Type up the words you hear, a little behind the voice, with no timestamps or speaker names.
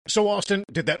So, Austin,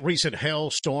 did that recent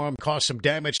hailstorm cause some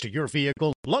damage to your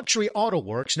vehicle? Luxury Auto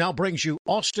Works now brings you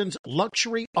Austin's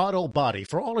luxury auto body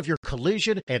for all of your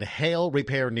collision and hail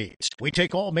repair needs. We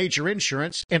take all major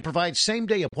insurance and provide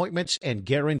same-day appointments and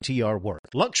guarantee our work.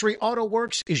 Luxury Auto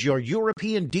Works is your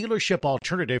European dealership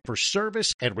alternative for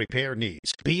service and repair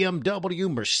needs. BMW,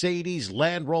 Mercedes,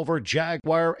 Land Rover,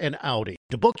 Jaguar, and Audi.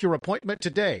 To book your appointment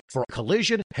today for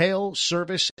collision, hail,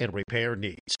 service, and repair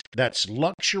needs. That's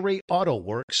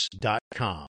luxuryautoworks.com. From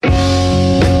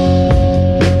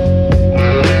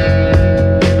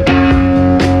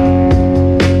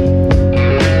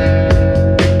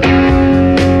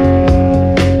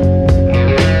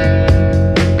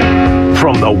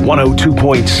the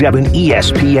 102.7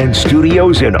 ESPN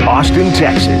studios in Austin,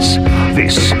 Texas,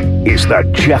 this is the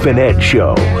Jeff and Ed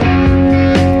Show.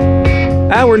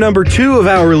 Hour number 2 of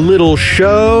our little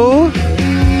show.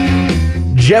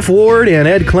 Jeff Ward and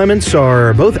Ed Clements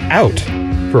are both out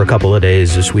for a couple of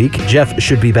days this week. Jeff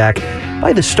should be back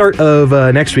by the start of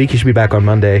next week. He should be back on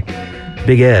Monday.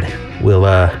 Big Ed will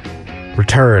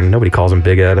return. Nobody calls him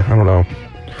Big Ed. I don't know.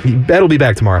 Ed will be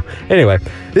back tomorrow. Anyway,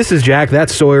 this is Jack.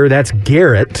 That's Sawyer. That's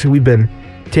Garrett. We've been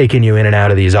taking you in and out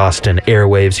of these Austin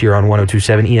airwaves here on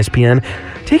 102.7 ESPN,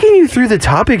 taking you through the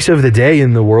topics of the day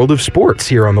in the world of sports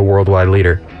here on the Worldwide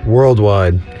Leader.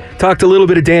 Worldwide. Talked a little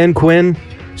bit of Dan Quinn.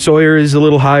 Sawyer is a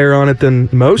little higher on it than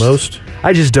most.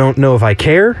 I just don't know if I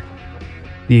care.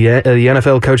 The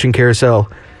NFL coaching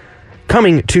carousel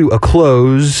coming to a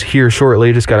close here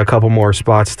shortly. Just got a couple more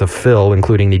spots to fill,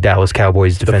 including the Dallas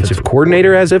Cowboys defensive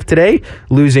coordinator as of today,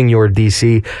 losing your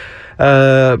DC.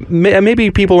 Maybe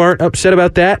people aren't upset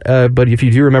about that, but if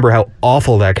you do remember how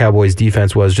awful that Cowboys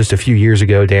defense was just a few years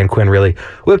ago, Dan Quinn really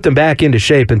whipped them back into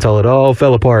shape until it all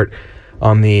fell apart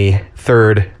on the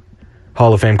third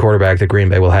Hall of Fame quarterback that Green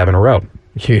Bay will have in a row.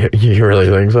 You really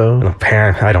think so?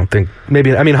 I don't think.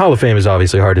 Maybe. I mean, Hall of Fame is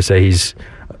obviously hard to say. He's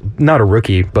not a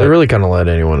rookie, but they really kind of let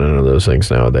anyone into those things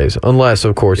nowadays, unless,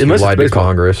 of course, you lied to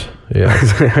Congress.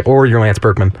 Yeah, or you're Lance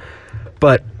Berkman.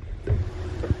 But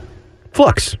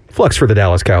flux for the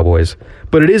Dallas Cowboys.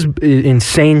 But it is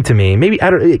insane to me. Maybe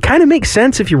it kind of makes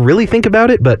sense if you really think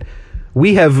about it. But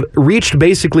we have reached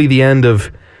basically the end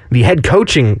of the head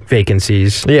coaching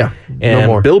vacancies. Yeah, and no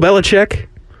more. Bill Belichick,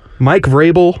 Mike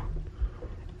Vrabel,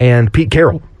 and Pete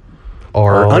Carroll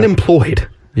are unemployed.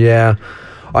 Yeah.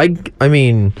 I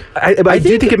mean, I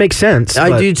do think it makes sense.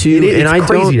 I do too. It's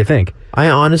crazy to think. I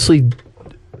honestly,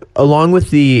 along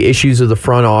with the issues of the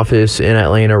front office in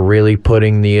Atlanta really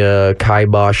putting the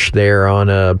kibosh there on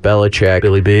Belichick.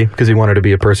 Billy B, because he wanted to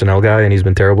be a personnel guy, and he's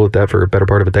been terrible at that for a better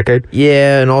part of a decade.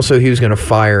 Yeah, and also he was going to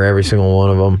fire every single one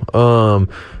of them.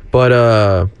 But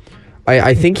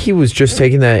I think he was just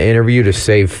taking that interview to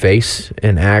save face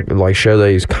and show that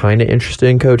he's kind of interested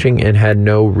in coaching and had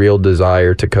no real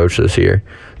desire to coach this year.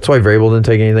 That's why Vrabel didn't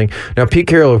take anything. Now, Pete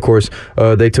Carroll, of course,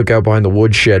 they took out behind the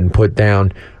woodshed and put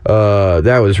down.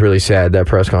 That was really sad, that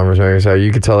press conference.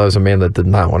 You could tell that was a man that did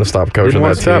not want to stop coaching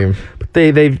that team. But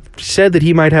they've said that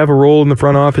he might have a role in the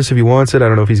front office if he wants it. I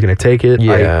don't know if he's going to take it.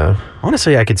 Yeah.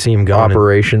 Honestly, I could see him going.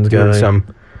 Operations guy.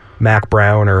 Some Mac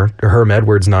Brown or Herm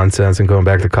Edwards nonsense and going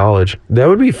back to college. That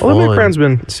would be fun. Well, Mac Brown's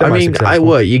been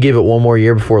semi-successful. You give it one more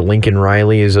year before Lincoln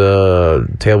Riley is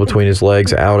tail between his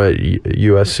legs out at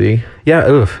USC? Yeah,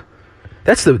 oof.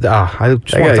 That's I just want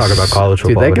to talk about college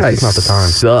football, dude, that guy it's not the time.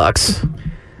 Sucks.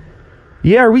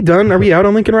 Yeah, are we done? Are we out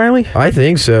on Lincoln Riley? I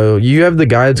think so. You have the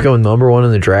guy that's going number 1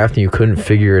 in the draft and you couldn't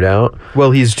figure it out.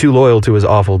 Well, he's too loyal to his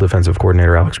awful defensive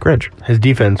coordinator, Alex Grinch. His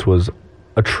defense was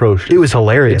atrocious. It was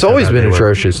hilarious. It's always been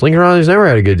atrocious. Lincoln Riley's never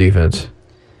had a good defense.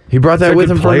 He brought that with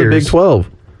him from the Big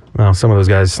 12. Well, some of those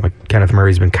guys, like Kenneth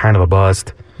Murray's been kind of a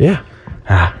bust. Yeah.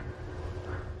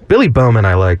 Billy Bowman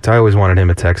I liked. I always wanted him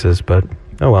at Texas, but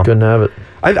oh well. Couldn't have it.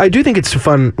 I do think it's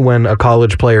fun when a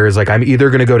college player is like, I'm either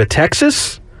going to go to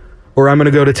Texas or I'm going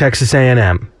to go to Texas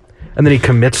A&M. And then he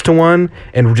commits to one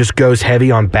and just goes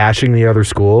heavy on bashing the other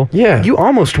school. Yeah. You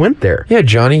almost went there. Yeah,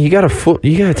 Johnny, you got a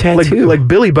tattoo. Like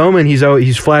Billy Bowman,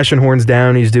 he's flashing horns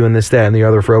down, he's doing this, that, and the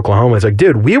other for Oklahoma. It's like,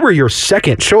 dude, we were your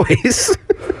second choice.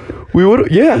 We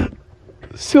would, yeah.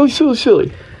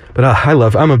 Silly. But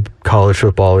I'm a college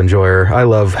football enjoyer. I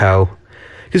love how,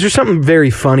 because there's something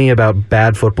very funny about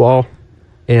bad football,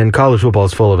 and college football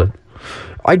is full of it.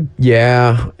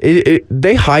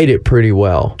 They hide it pretty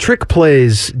well. Trick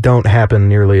plays don't happen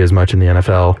nearly as much in the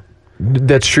NFL.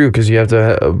 That's true, because you have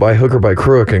to by hook or by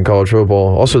crook in college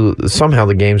football. Also, somehow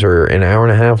the games are an hour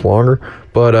and a half longer.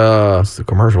 But it's the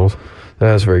commercials.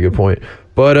 That's a very good point.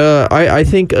 But I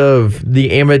think of the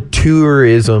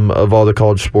amateurism of all the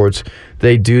college sports.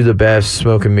 They do the best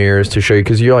smoke and mirrors to show you,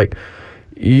 because you're like,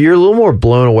 you're a little more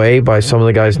blown away by some of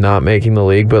the guys not making the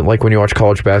league. But like when you watch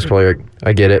college basketball, you're like,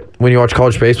 I get it. When you watch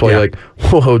college baseball, you're like,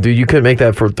 whoa, dude, you couldn't make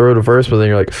that for throw to first. But then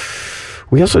you're like,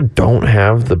 we also don't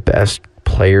have the best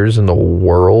players in the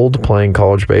world playing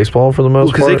college baseball for the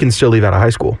most part. Because they can still leave out of high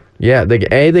school. Yeah, they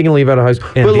can leave out of high school.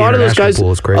 And but a the lot of those international guys,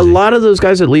 pool is crazy. a lot of those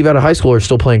guys that leave out of high school are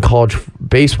still playing college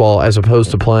baseball as opposed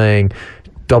to playing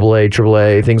AA,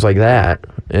 AAA, things like that.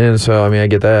 And so, I mean, I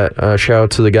get that. Shout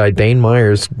out to the guy Dane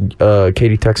Myers,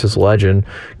 Katy, Texas legend.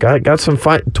 Got some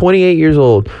 28 years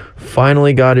old.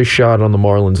 Finally got his shot on the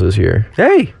Marlins this year.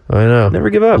 Hey, I know. never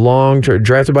give up.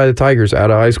 Drafted by the Tigers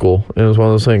out of high school. And it was one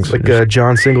of those things. Like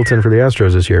John Singleton for the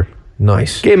Astros this year.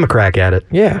 Nice. Gave him a crack at it.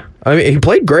 Yeah. I mean, he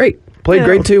played great. Played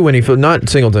great too when he not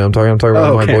Singleton. I'm talking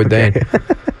about my boy Dane.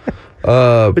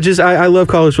 But just I love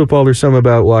college football. There's some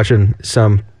about watching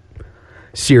some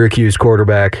Syracuse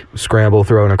quarterback scramble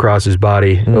throwing across his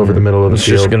body over the middle of the He's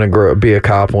field. just gonna be a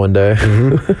cop one day.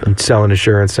 And selling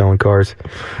insurance, selling cars.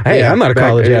 Hey, Yeah, I'm not a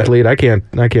college yeah. athlete. I can't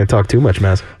talk too much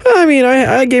mess. I mean,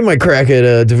 I gave my crack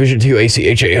at Division II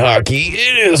ACHA hockey.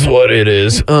 It is what it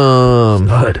is.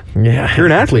 Bud, Yeah, you're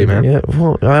an athlete, man. Yeah,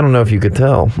 well, I don't know if you could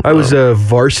tell. I was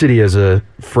varsity as a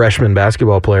freshman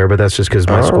basketball player, but that's just because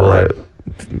my All school right.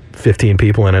 had 15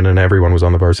 people in it and everyone was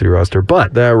on the varsity roster.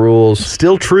 But That rules.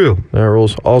 still true. That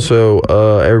rules. Also,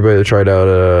 everybody that tried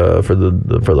out for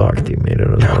the hockey team made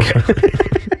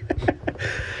it.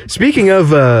 Speaking of,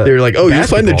 They were like, "Oh, you'll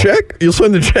sign the basketball, check? You'll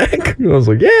sign the check?" And I was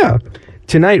like, "Yeah."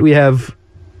 tonight we have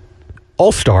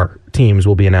all-star teams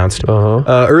will be announced.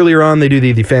 Uh-huh. Earlier on, they do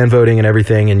the fan voting and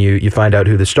everything, and you find out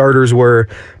who the starters were.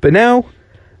 But now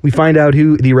we find out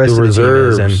who the rest The of the team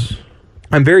reserves. is. And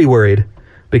I'm very worried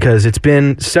because it's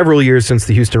been several years since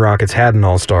the Houston Rockets had an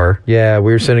all-star. Yeah,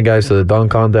 we were sending guys to the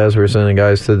dunk contest. We were sending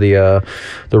guys to the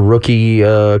rookie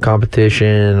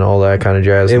competition, all that kind of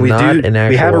jazz. And we Not an actual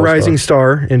we have a all-star. rising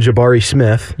star in Jabari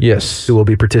Smith, Yes, who will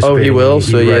be participating. Oh, he will? in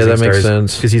So, the yeah, Rising that makes Stars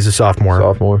sense. because he's a sophomore.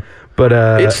 sophomore. But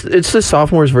It's the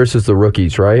sophomores versus the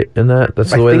rookies, right? And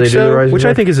that's the way they do the rising. which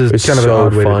I Stars? think is It's kind of so an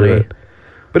odd way funny. to do it.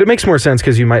 But it makes more sense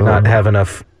because you might not have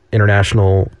enough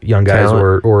international young guys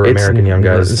Talent. or It's- American young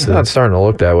guys. It's not starting to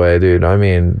look that way, dude. I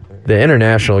mean, the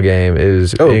international game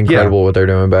is Oh, yeah. incredible what they're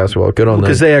doing in basketball. Good on them.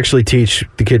 Because they actually teach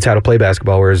the kids how to play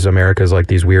basketball, whereas America's like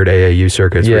these weird AAU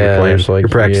circuits where you're playing, it's like, you're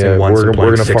practicing once we're and playing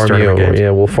going to 6 farm you. tournament games. Yeah,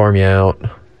 we'll farm you out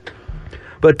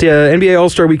But NBA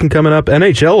All-Star Weekend coming up,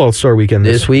 NHL All-Star Weekend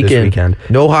this weekend.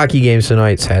 No hockey games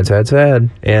tonight. Sad.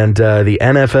 And the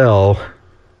NFL,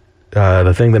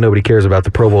 the thing that nobody cares about,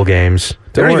 the Pro Bowl games.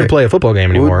 They don't worry. even play a football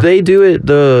game anymore. They do it.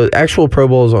 The actual Pro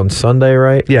Bowl is on Sunday,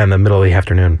 right? Yeah, in the middle of the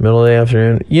afternoon. Middle of the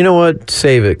afternoon. You know what?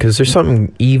 Save it because there's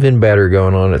something even better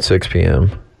going on at 6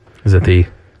 p.m. Is it the...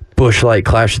 Busch Light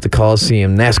Clash at the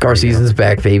Coliseum. NASCAR season's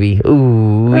back, baby.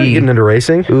 Ooh, Are you getting into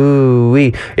racing? ooh,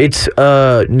 it's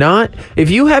not.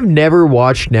 If you have never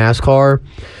watched NASCAR,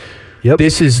 Yep.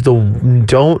 this is the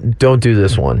don't do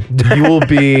this one. You will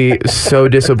be so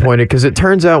disappointed because it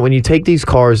turns out when you take these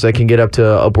cars that can get up to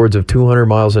upwards of 200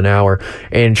 miles an hour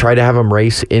and try to have them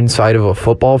race inside of a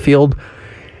football field,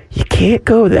 you can't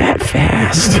go that fast.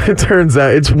 It turns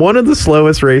out it's one of the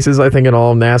slowest races I think in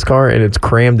all of NASCAR, and it's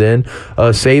crammed in.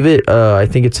 Save it. I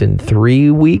think it's in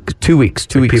 2 weeks. 2 weeks.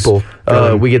 People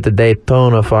going- we get the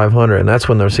Daytona 500, and that's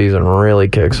when their season really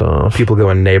kicks off. People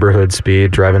going neighborhood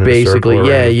speed, driving in a Basically, circle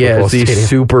around the yeah, football it's these stadium.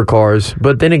 super cars.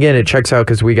 But then again, it checks out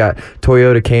because we got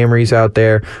Toyota Camrys out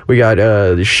there. We got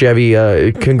the Chevy.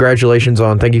 Congratulations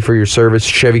on, thank you for your service,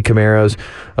 Chevy Camaros,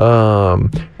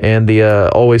 and the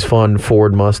always fun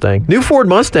Ford Mustang. New Ford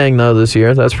Mustang though this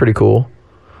year. That's pretty cool.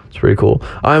 It's pretty cool.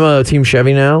 I'm a Team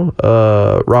Chevy now.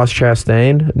 Ross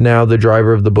Chastain, now the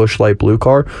driver of the Busch Light Blue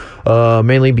car,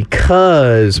 mainly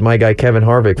because my guy Kevin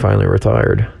Harvick finally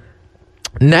retired.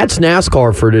 And that's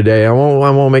NASCAR for today. I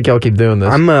won't make y'all keep doing this.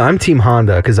 I'm Team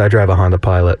Honda because I drive a Honda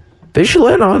Pilot. They should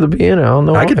let Honda be in it. I don't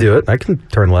know. I could do it. I can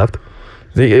turn left.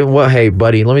 Well, hey,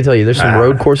 buddy, let me tell you. There's some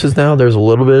road courses now. There's a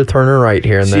little bit of turning right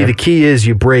here and See, there. the key is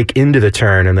you brake into the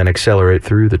turn and then accelerate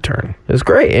through the turn. It's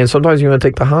great. And sometimes you want to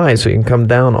take the high so you can come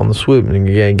down on the swoop and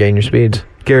you gain your speeds.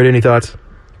 Garrett, any thoughts?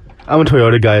 I'm a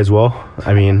Toyota guy as well.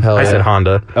 I mean, Hell I yeah. said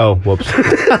Honda. oh, whoops.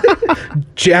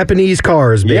 Japanese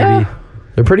cars, baby. Yeah.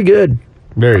 They're pretty good.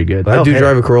 Very good. I Oh, do hey.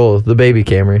 drive a Corolla, the baby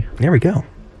Camry. There we go.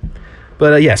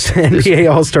 But yes,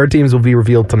 NBA All-Star teams will be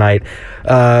revealed tonight.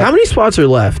 How many spots are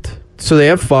left? So they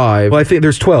have 5 Well, I think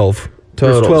there's 12.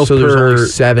 total. There's 12 so there's per only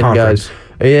 7 conference. guys.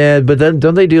 Yeah, but then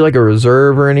don't they do like a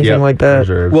reserve or anything Yep, like that?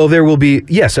 reserve. Well, there will be,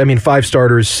 yes, I mean, 5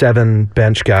 starters, 7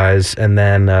 bench guys, and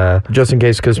then, Just in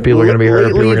case, because people are going to be hurt.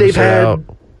 People are lately going to they've sit had- out.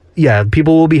 yeah,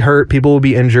 people will be hurt, people will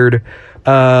be injured.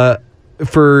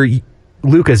 For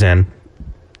Luka's in,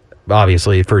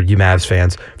 obviously, for you Mavs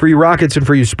fans. For you Rockets and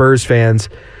for you Spurs fans,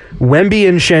 Wemby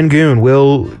and Şengün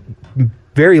will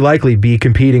very likely be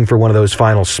competing for one of those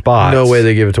final spots. No way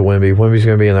they give it to Wemby. Wemby's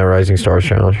going to be in that Rising Stars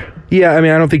Challenge. Yeah, I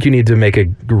mean, I don't think you need to make a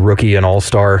rookie an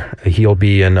all-star. He'll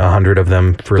be in 100 of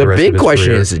them for the rest of his career. The big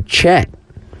question is Chet.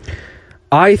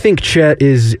 I think Chet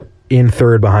is in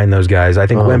third behind those guys. I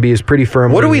think Wemby is pretty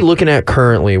firm. What are we looking at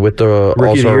currently with the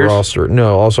All-Star roster?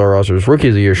 No, All-Star rosters. Rookie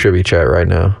of the Year should be Chet right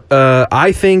now.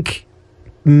 I think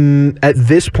at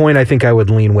this point, I think I would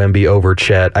lean Wemby over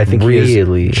Chet. I think he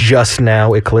has just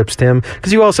now eclipsed him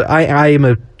because you also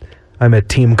I'm a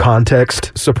team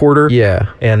context supporter.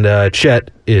 Yeah, and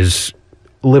Chet is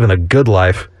living a good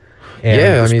life. And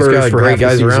yeah, I mean, he's got great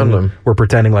guys around him. We're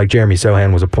pretending like Jeremy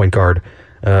Sohan was a point guard,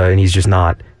 and he's just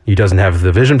not. He doesn't have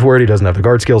the vision for it. He doesn't have the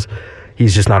guard skills.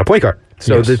 He's just not a point guard.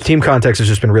 So the team context has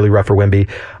just been really rough for Wemby.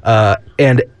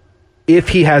 And if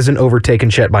he hasn't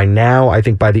overtaken Chet by now, I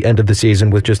think by the end of the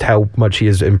season, with just how much he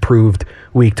has improved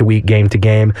week to week, game to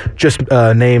game, just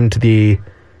named the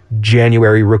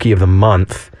January Rookie of the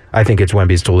Month, I think it's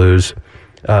Wemby's to lose.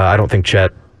 I don't think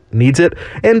Chet needs it.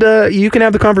 And you can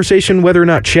have the conversation whether or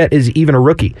not Chet is even a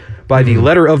rookie. By the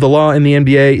letter of the law in the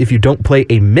NBA, if you don't play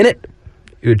a minute,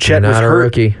 Chet was hurt.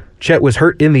 Rookie. Chet was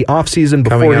hurt in the offseason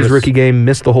before his rookie game,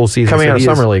 missed the whole season. Coming out of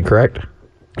Summer League, correct?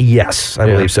 Yes, I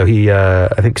believe so. He, I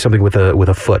think something with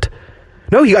a foot.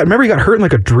 No, he got hurt in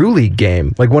like a Drew League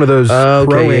game, like one of those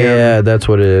pro-am. Yeah, that's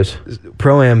what it is.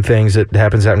 Pro-am things that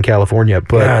happens out in California.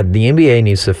 But God, the NBA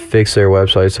needs to fix their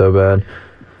website so bad.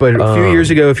 But a few years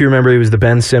ago, if you remember, it was the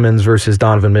Ben Simmons versus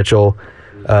Donovan Mitchell.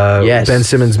 Yes. Ben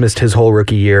Simmons missed his whole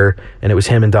rookie year, and it was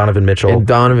him and Donovan Mitchell. And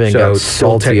Donovan got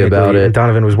salty about it. And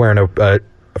Donovan was wearing a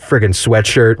friggin'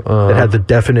 sweatshirt that had the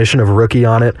definition of rookie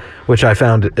on it, which I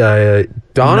found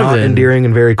not endearing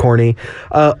and very corny.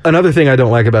 Another thing I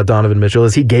don't like about Donovan Mitchell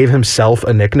is he gave himself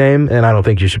a nickname, and I don't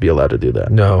think you should be allowed to do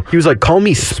that. No. He was like, call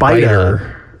me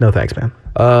Spider. No thanks, man.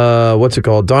 What's it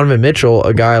called? Donovan Mitchell,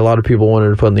 a guy a lot of people wanted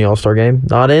to put in the All-Star game.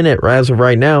 Not in it as of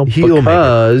right now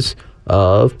because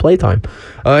of playtime.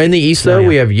 In the East, though,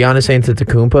 we have Giannis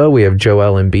Antetokounmpo. We have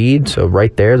Joel Embiid. So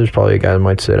right there's probably a guy that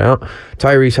might sit out.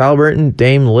 Tyrese Halliburton,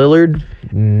 Dame Lillard.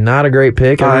 Not a great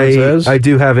pick, everyone says. I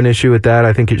do have an issue with that.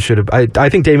 I think it should have. I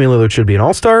think Damian Lillard should be an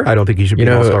All-Star. I don't think he should be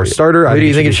an All-Star starter. Who do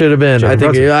you think it should have been? I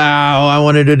think, I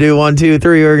wanted to do 1, 2,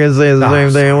 3. We're going to say the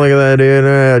same thing. Look at that,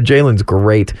 dude. Jalen's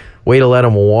great. Way to let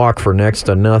him walk for next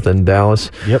to nothing, Dallas.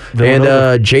 Yep.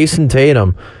 And Jason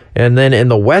Tatum. And then in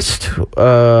the West, we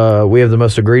have the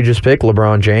most egregious pick,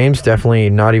 LeBron James. Definitely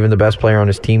not even the best player on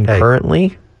his team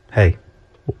currently. Hey,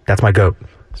 that's my GOAT.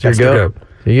 That's your GOAT.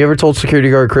 Have you ever told security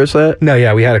guard Chris that? No,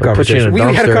 yeah, we had a conversation. We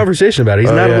had a conversation about it.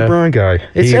 He's not a LeBron guy.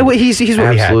 He's what we had.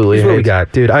 He's what we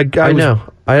got. Dude, I know.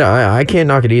 I can't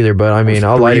knock it either, but I mean,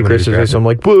 I'll lie to Chris and say something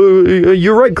like, well,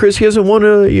 you're right, Chris. He hasn't won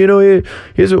he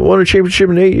hasn't won a championship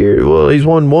in 8 years. Well, he's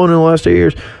won one in the last 8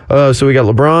 years. So we got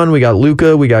LeBron, we got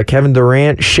Luka, we got Kevin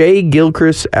Durant, Shea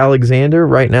Gilgeous Alexander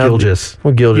right now. Gilgeous.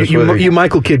 Well, Gilgeous. You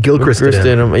Michael Kidd Gilchrist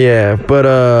in him. Yeah,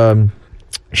 but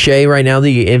Shea right now,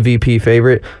 the MVP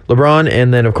favorite. LeBron,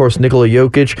 and then, of course, Nikola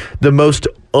Jokic, the most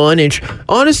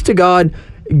honest to God,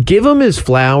 give him his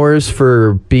flowers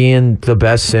for being the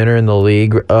best center in the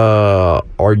league,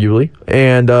 arguably.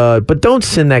 And but don't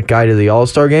send that guy to the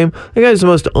All-Star game. That guy's the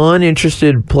most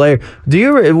uninterested player.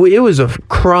 It was a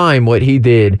crime what he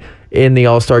did in the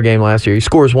All-Star game last year. He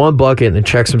scores one bucket and then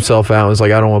checks himself out and is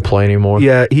like, I don't want to play anymore.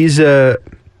 Yeah, he's a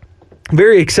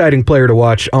very exciting player to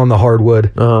watch on the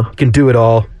hardwood. Can do it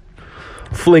all.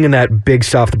 Flinging that big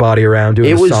soft body around,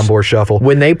 doing the Sombor shuffle.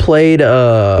 When they played,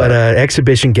 but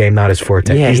exhibition game, not his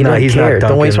forte. Yeah, he's not dunking.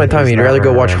 Don't waste my time. He'd rather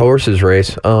go watch horses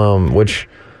race. Which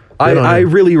I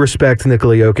really respect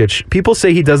Nikola Jokic. People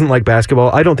say he doesn't like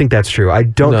basketball. I don't think that's true. I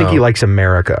don't think he likes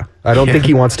America. I don't think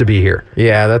he wants to be here.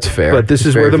 Yeah, that's fair. But this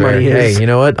is where the money is. Hey, you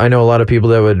know what? I know a lot of people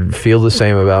that would feel the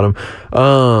same about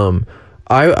him.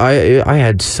 I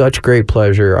had such great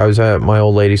pleasure. I was at my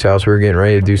old lady's house. We were getting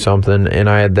ready to do something, and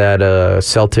I had that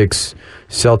Celtics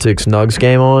Nugs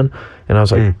game on, and I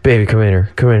was like, baby, come in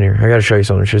here. I got to show you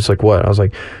something. She's like, what? I was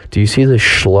like, do you see this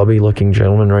schlubby-looking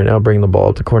gentleman right now bringing the ball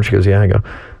up the court? She goes, yeah. I go,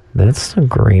 that's the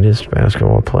greatest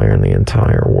basketball player in the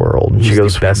entire world. And she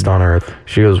goes, the best on earth.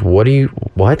 She goes, what?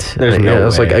 There's no way.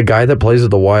 It's like a guy that plays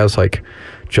at the Y. I was like,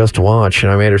 just watch.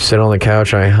 And I made her sit on the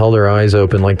couch and I held her eyes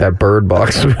open like that Bird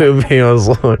Box movie.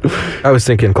 I was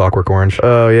thinking Clockwork Orange.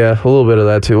 Oh, yeah. A little bit of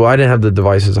that, too. Well, I didn't have the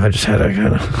devices. I just had to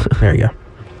kind of... There you go.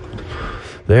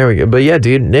 There we go. But yeah,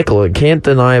 dude, Nikola, can't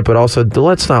deny it, but also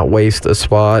let's not waste a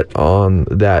spot on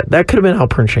that. That could have been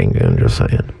Alperen Şengün, just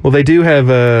saying. Well, they do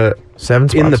have 7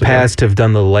 spots in the ago. past have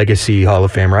done the Legacy Hall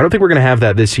of Famer. I don't think we're going to have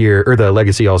that this year, or the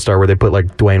Legacy All-Star where they put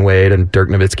like Dwayne Wade and Dirk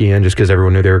Nowitzki in just because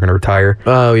everyone knew they were going to retire.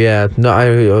 Oh, yeah.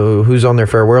 No, who's on their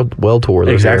farewell tour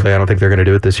this Exactly. year? I don't think they're going to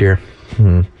do it this year.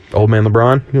 Old man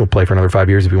LeBron, he'll play for another 5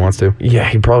 years if he wants to. Yeah,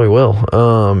 he probably will.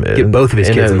 Get both of his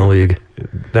kids in the league.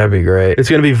 That'd be great. It's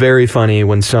going to be very funny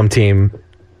when some team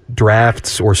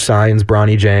drafts or signs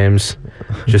Bronny James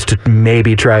just to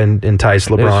maybe try and entice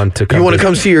LeBron to come. You want to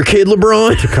come see your kid,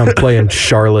 LeBron? to come play in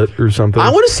Charlotte or something. I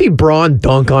want to see Bron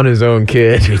dunk on his own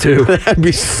kid. Me too. That'd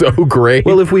be so great.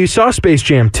 Well, if we saw Space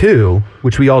Jam 2,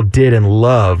 which we all did and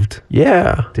loved.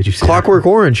 yeah. Did you see Clockwork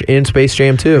Orange in Space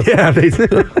Jam 2? Yeah,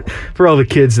 for all the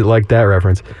kids that like that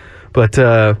reference. But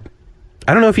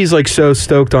I don't know if he's like so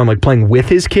stoked on like playing with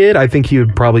his kid. I think he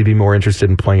would probably be more interested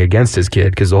in playing against his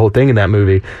kid because the whole thing in that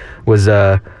movie was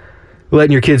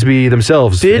letting your kids be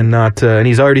themselves and not. And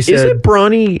he's already said, Is it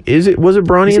Bronny? Was it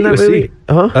Bronny in that USC? movie?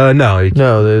 Huh? No,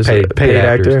 No, there's a paid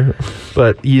actor.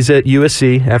 But he's at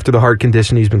USC after the heart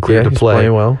condition. He's been cleared to he's play.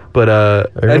 playing well. But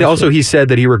and also he said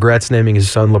that he regrets naming his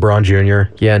son LeBron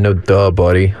Jr. Yeah, no duh,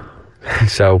 buddy.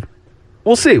 So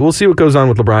we'll see. We'll see what goes on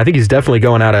with LeBron. I think he's definitely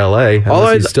going out of LA.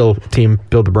 Unless he's still team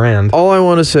build the brand. All I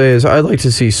want to say is I'd like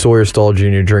to see Sawyer Stahl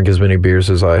Jr. drink as many beers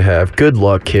as I have. Good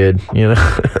luck, kid. You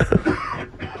know,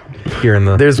 Here in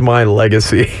the there's my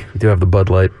legacy. we do have the Bud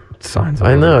Light signs.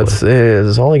 I know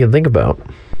it's all I can think about.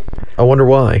 I wonder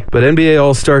why. But NBA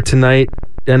All-Star tonight,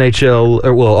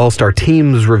 All-Star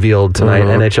teams revealed tonight,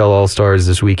 NHL All-Stars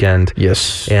this weekend.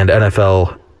 Yes. And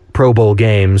NFL Pro Bowl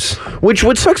games. What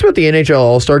sucks about the NHL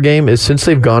All-Star game is since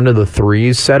they've gone to the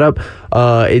threes setup,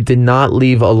 it did not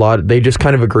leave a lot. They just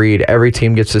kind of agreed every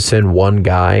team gets to send one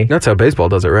guy. That's how baseball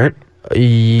does it, right?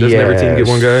 Doesn't every team get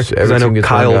one guy? Because I know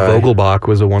Kyle Vogelbach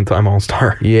was a one-time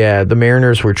All-Star. Yeah, the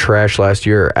Mariners were trash last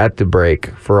year at the break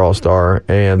for All-Star,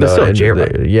 and They still had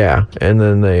J-Rod. yeah, and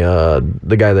then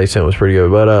the guy they sent was pretty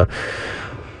good, but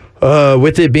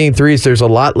with it being threes, there's a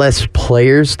lot less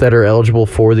players that are eligible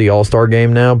for the All-Star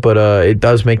game now, but it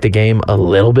does make the game a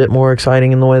little bit more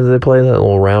exciting in the way that they play that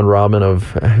little round robin of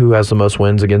who has the most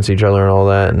wins against each other and all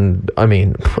that. And I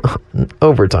mean,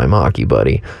 overtime hockey,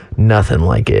 buddy, nothing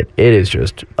like it. It is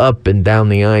just up and down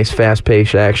the ice,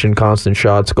 fast-paced action, constant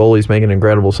shots, goalies making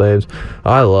incredible saves.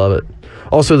 I love it.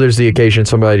 Also, there's the occasion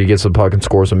somebody gets the puck and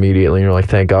scores immediately, and you're like,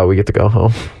 thank God we get to go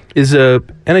home. Is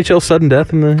NHL sudden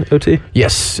death in the OT?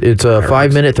 Yes, it's a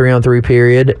 5-minute 3-on-3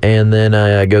 period, and then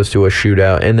it goes to a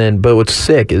shootout. And then, but what's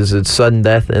sick is it's sudden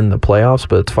death in the playoffs,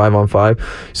 but it's 5-on-5.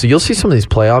 So you'll see some of these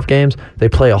playoff games, they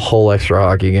play a whole extra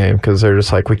hockey game because they're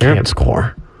just like, we can't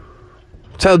score.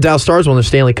 That's how Dallas Stars won the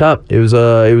Stanley Cup. It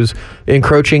was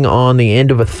encroaching on the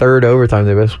end of a third overtime.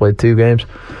 They best played 2 games.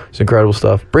 It's incredible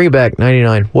stuff. Bring it back,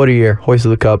 99. What a year.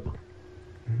 Hoisted the cup.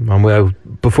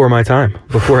 Before my time,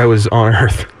 before I was on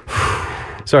Earth.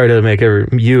 Sorry to make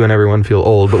you and everyone feel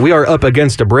old, but we are up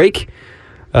against a break.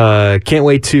 Can't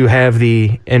wait to have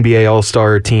the NBA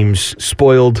All-Star teams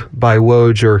spoiled by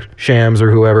Woj or Shams or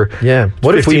whoever. Yeah.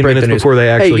 What if we 15 break minutes the news before they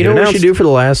actually Hey, you get know what we announced? should do for the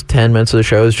last 10 minutes of the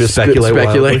show is just Speculate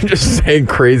wildly. just saying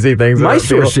crazy things. My about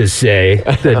people. sources say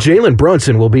that Jalen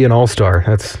Brunson will be an All-Star.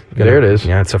 There it is.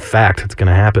 Yeah, it's a fact. It's going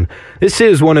to happen. This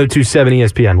is 102.7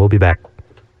 ESPN. We'll be back.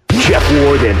 Jeff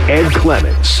Ward and Ed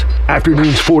Clements.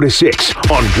 Afternoons 4 to 6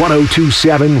 on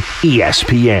 102.7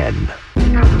 ESPN.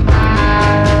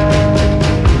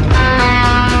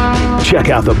 Check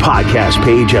out the podcast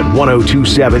page at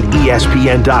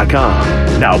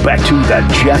 1027ESPN.com. Now back to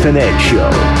the Jeff and Ed Show.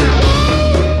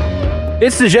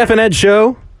 It's the Jeff and Ed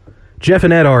Show. Jeff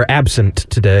and Ed are absent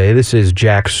today. This is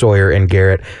Jack, Sawyer, and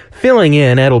Garrett filling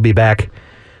in. Ed will be back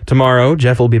tomorrow.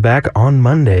 Jeff will be back on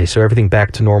Monday. So everything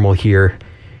back to normal here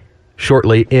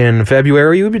shortly in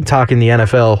February. We've been talking the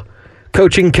NFL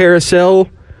coaching carousel,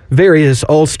 various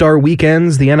all-star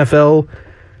weekends. The NFL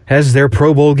has their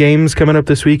Pro Bowl games coming up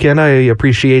this weekend. I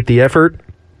appreciate the effort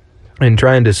in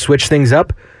trying to switch things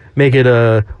up, make it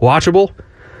watchable.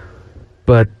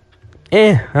 But,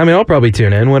 I'll probably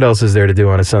tune in. What else is there to do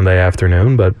on a Sunday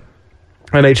afternoon? But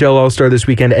NHL All-Star this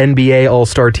weekend, NBA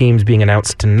All-Star teams being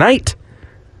announced tonight.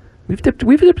 We've dipped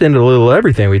into a little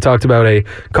everything. We talked about a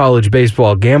college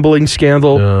baseball gambling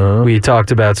scandal. We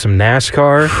talked about some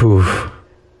NASCAR.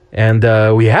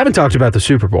 And we haven't talked about the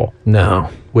Super Bowl. No.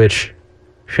 Which,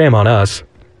 shame on us.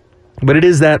 But it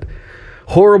is that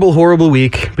horrible, horrible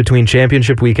week between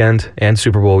championship weekend and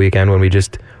Super Bowl weekend when we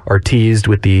just are teased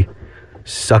with the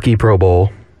sucky Pro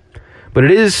Bowl. But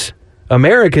it is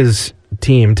America's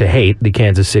team to hate, the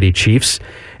Kansas City Chiefs,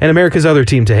 and America's other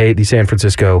team to hate, the San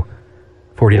Francisco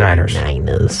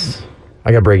 49ers.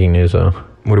 I got breaking news, though.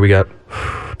 What do we got?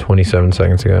 27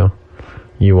 seconds ago.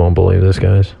 You won't believe this,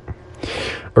 guys.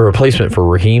 a replacement for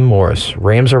Raheem Morris.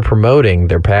 Rams are promoting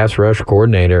their pass rush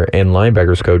coordinator and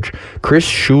linebackers coach Chris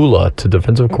Shula to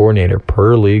defensive coordinator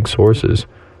per league sources.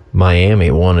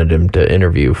 Miami wanted him to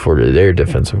interview for their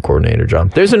defensive coordinator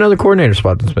job. There's another coordinator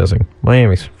spot that's missing.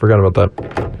 Miami's. Forgot about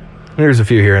that. There's a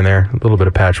few here and there. A little bit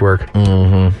of patchwork.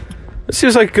 Mm-hmm. It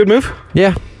seems like a good move.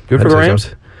 Yeah. Good for I'd the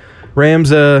say Rams.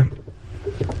 so.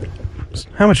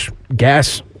 Rams, how much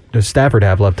gas does Stafford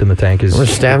have left in the tank? How much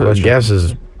Stafford gas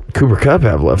does Cooper Kupp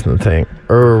have left in the tank?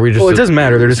 Or are we just... Well, it doesn't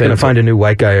matter. They're just going to find a new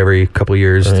white guy every couple of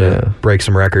years to break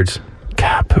some records.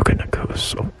 God, Puka Nacua is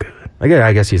so good.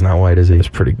 I guess he's not white, is he? It's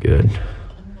pretty good.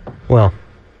 Well,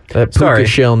 that Puka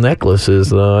shell necklace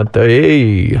is not...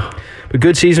 Hey. A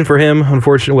good season for him,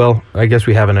 unfortunately. Well, I guess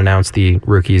we haven't announced the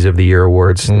Rookies of the Year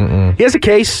awards. Mm-mm. He has a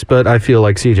case, but I feel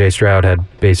like C.J. Stroud had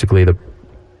basically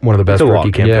one of the best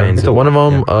rookie campaigns. Yeah, one of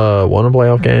them won a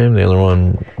playoff game. The other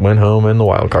one went home in the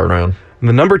wild card round.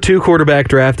 The number 2 quarterback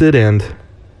drafted, and I'm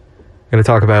going to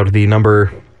talk about the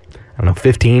number,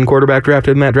 15 quarterback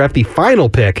drafted in that draft. The final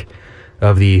pick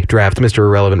of the draft, Mr.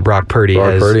 Irrelevant Brock Purdy.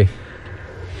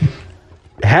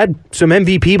 Had some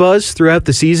MVP buzz throughout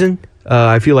the season.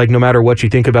 I feel like no matter what you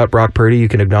think about Brock Purdy, you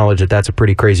can acknowledge that that's a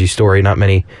pretty crazy story. Not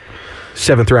many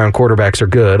 7th-round quarterbacks are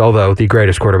good, although the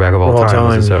greatest quarterback of all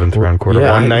time is a 7th-round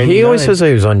quarterback. Yeah, he always says that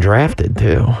he was undrafted,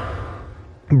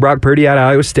 too. Brock Purdy out of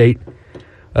Iowa State.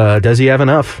 Does he have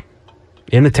enough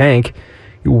in the tank?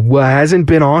 Hasn't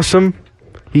been awesome.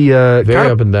 He very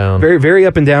up and down. Very, very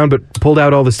up and down, but pulled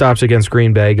out all the stops against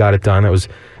Green Bay, got it done. That was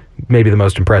maybe the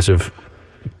most impressive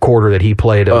quarter that he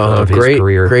played of his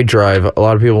career. Great drive. A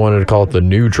lot of people wanted to call it the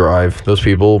new drive. Those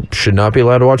people should not be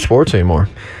allowed to watch sports anymore.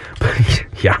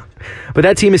 Yeah. But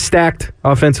that team is stacked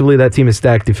offensively. That team is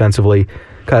stacked defensively.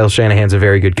 Kyle Shanahan's a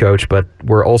very good coach, but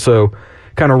we're also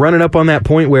kind of running up on that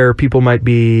point where people might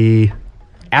be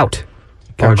out.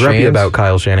 Kind of grumpy about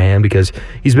Kyle Shanahan because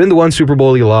he's been to one Super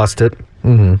Bowl. He lost it.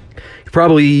 Mm-hmm.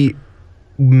 Probably,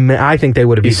 I think they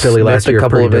would have beat Philly last year. A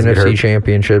couple of NFC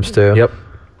championships, too. Yep.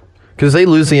 Because they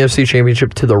lose the NFC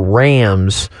Championship to the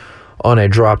Rams on a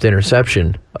dropped interception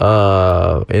in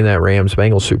that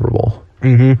Rams-Bengals Super Bowl.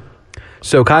 Mm-hmm.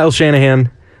 So Kyle Shanahan...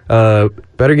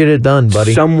 better get it done,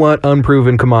 buddy. Somewhat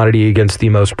unproven commodity against the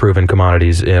most proven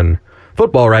commodities in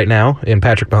football right now, in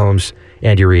Patrick Mahomes,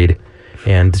 Andy Reid,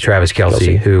 and Travis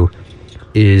Kelce, who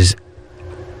is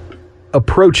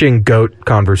approaching GOAT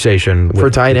conversation with for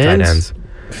tight ends.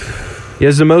 He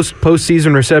has the most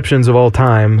postseason receptions of all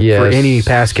time for any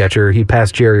pass catcher. He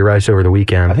passed Jerry Rice over the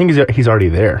weekend. I think he's already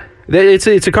there. It's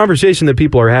a conversation that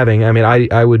people are having. I mean,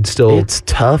 I would still... It's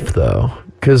tough, though,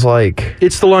 because, like...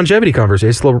 It's the longevity conversation.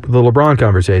 It's the LeBron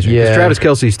conversation. Yeah. Because Travis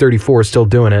Kelce's 34, still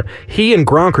doing it. He and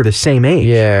Gronk are the same age.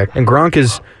 Yeah. And Gronk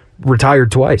is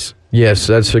retired twice. Yes,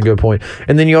 that's a good point.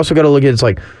 And then you also got to look at it's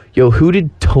like, who did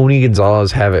Tony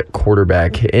Gonzalez have at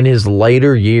quarterback? In his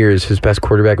later years, his best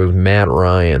quarterback was Matt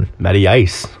Ryan. Matty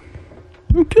Ice.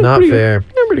 Not fair.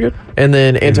 Yeah, pretty good. And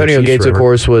then Antonio Gates, of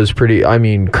course, was pretty,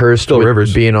 cursed Still with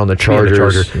Rivers being on the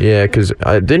Chargers. Yeah, because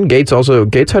didn't Gates had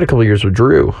a couple of years with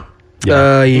Drew.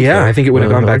 I think it would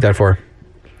have gone back that far.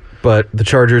 But the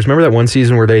Chargers, remember that one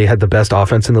season where they had the best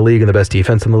offense in the league and the best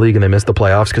defense in the league and they missed the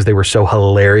playoffs because they were so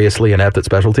hilariously inept at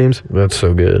special teams? That's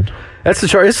so good. That's the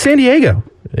Chargers. It's San Diego.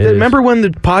 Remember when the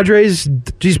Padres,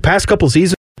 these past couple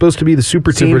seasons, were supposed to be the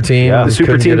super team? Yeah. The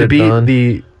super team to beat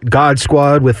the God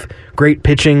Squad with great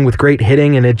pitching, with great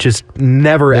hitting, and it just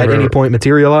never at any point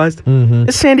materialized? Mm-hmm.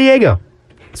 It's San Diego.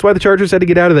 That's why the Chargers had to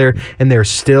get out of there, and they're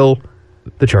still...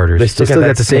 The Chargers. They still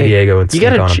got to San Diego and you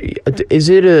gotta. Is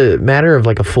it a matter of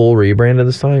like a full rebrand at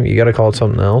this time? You got to call it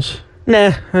something else?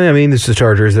 Nah. I mean, this is the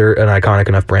Chargers. They're an iconic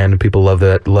enough brand, and people love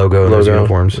that logo and those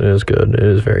uniforms. It is good. It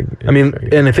is very good. I mean,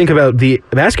 and I think about the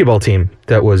basketball team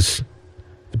the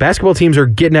basketball teams are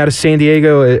getting out of San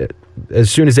Diego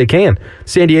as soon as they can.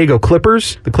 San Diego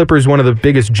Clippers. The Clippers, one of the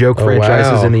biggest joke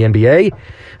franchises in the NBA.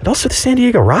 And also the San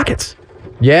Diego Rockets.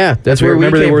 Yeah, that's where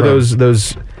remember we came they were from.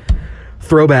 those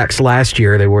throwbacks last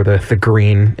year. They wore the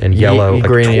green and yellow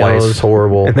green and yellow is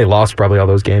horrible, and they lost probably all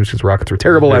those games because Rockets were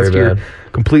terrible last year,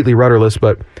 completely rudderless.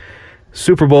 But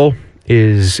Super Bowl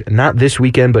is not this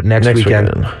weekend, but next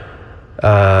weekend.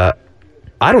 I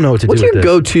don't know what to do with this. What's your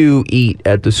go-to eat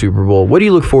at the Super Bowl? What do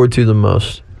you look forward to the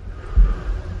most?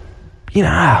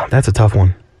 That's a tough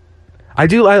one. I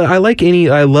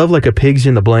love like a pigs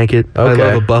in the blanket. Okay.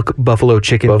 I love a buffalo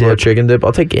chicken dip.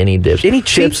 I'll take any dip. Any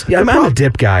chips? I'm a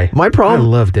dip guy. My problem. I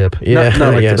love dip. Yeah,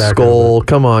 not like tobacco, Skull.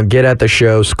 Come on, get at the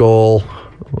show, Skull.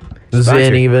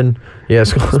 Zen even. Yeah,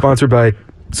 Skull. Sponsored by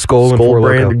Skull and Four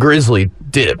brand Loko. Grizzly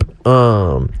dip.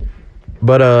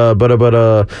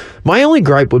 My only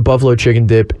gripe with buffalo chicken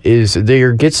dip is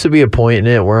there gets to be a point in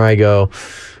it where I go,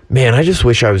 man, I just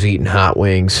wish I was eating hot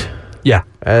wings. Yeah.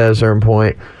 At a certain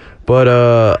point. But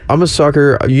I'm a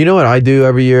sucker. You know what I do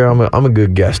every year? I'm a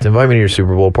good guest. Invite me to your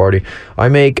Super Bowl party. I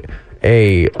make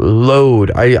a load.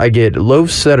 I get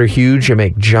loaves that are huge. I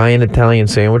make giant Italian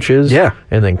sandwiches. Yeah.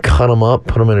 And then cut them up,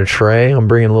 put them in a tray. I'm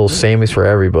bringing little Sammys for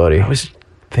everybody. I was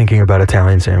thinking about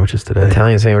Italian sandwiches today.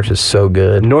 Italian sandwich is so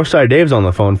good. Northside Dave's on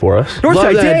the phone for us.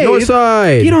 Northside Dave.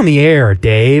 Northside. Get on the air,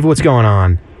 Dave. What's going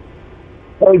on?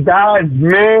 Hey, guys,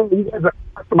 man, you guys are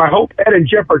awesome. I hope Ed and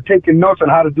Jeff are taking notes on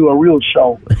how to do a real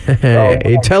show.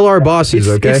 Hey, tell our bosses,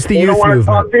 okay? It's the They youth don't want to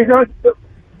movement.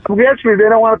 talk. Actually, they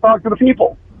don't want to talk to the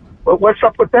people. But what's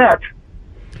up with that?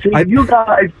 See, you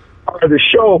guys are the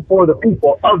show for the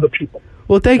people, of the people.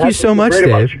 Well, thank you That's so what's much, great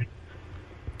about Dave. you.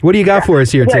 What do you got for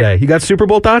us here today? You got Super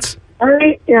Bowl thoughts?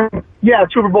 I am,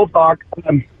 Super Bowl talk.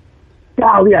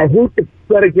 Golly, I hate to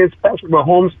bet against Patrick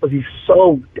Mahomes because he's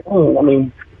so dang. I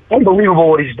mean, unbelievable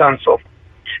what he's done so far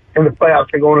in the playoffs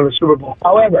and going to the Super Bowl.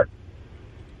 However,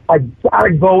 I got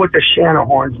to go with the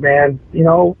Shanahan, man. You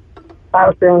know,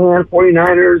 Kyle Shanahan,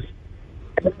 49ers.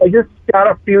 I just got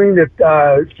a feeling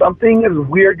that something is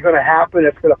weird going to happen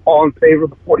that's going to fall in favor of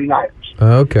the 49ers.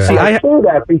 Okay. See, I say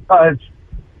that because,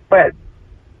 but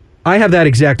I have that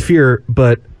exact fear,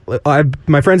 but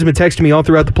my friends have been texting me all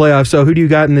throughout the playoffs. So who do you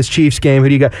got in this Chiefs game? Who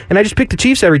do you got? And I just pick the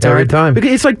Chiefs every time. Every time.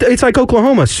 Because it's like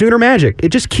Oklahoma, Sooner Magic. It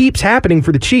just keeps happening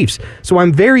for the Chiefs. So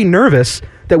I'm very nervous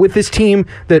that with this team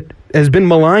that has been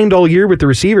maligned all year with the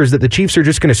receivers, that the Chiefs are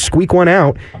just going to squeak one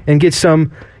out and get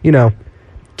some,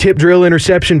 tip drill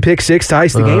interception, pick six to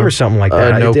ice the game or something like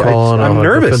that. No call on I'm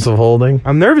nervous. defensive holding.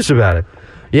 I'm nervous about it.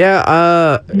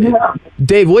 Yeah,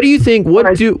 Dave, what do you think?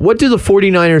 What do the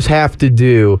 49ers have to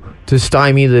do to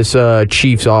stymie this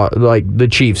Chiefs, like the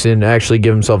Chiefs, and actually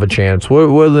give themselves a chance? What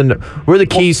are the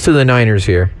keys to the Niners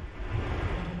here?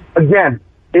 again,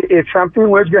 it's something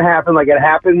where it's going to happen like it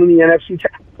happened when the NFC.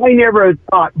 I never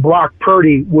thought Brock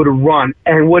Purdy would run.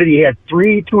 And what did he have?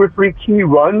 Two or three key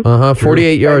runs?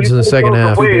 48 yards in the second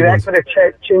half. That could have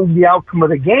changed the outcome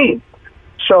of the game.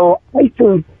 So I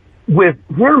think with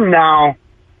him now,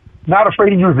 not afraid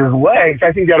to use his legs,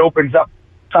 I think that opens up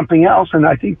something else. And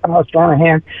I think Kyle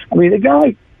Shanahan, I mean, the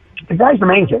guy's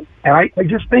amazing. And I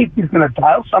just think he's going to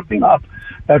dial something up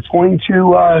that's going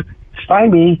to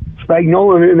stymie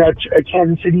Spagnuolo in that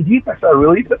Kansas City defense. I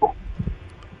really do.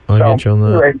 I'll get you on that.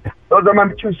 Anyway, those are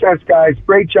my 2 cents, guys.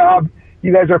 Great job.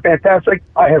 You guys are fantastic.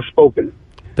 I have spoken.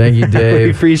 Thank you, We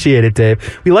Dave. appreciate it,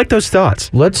 Dave. We like those thoughts.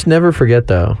 Let's never forget,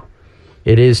 though,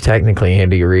 it is technically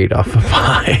Andy Reid off of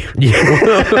bye.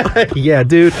 Yeah,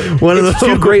 dude. One of the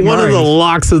two great one of the minds.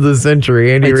 locks of the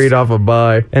century, Andy Reid off of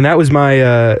bye. And that was my,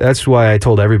 that's why I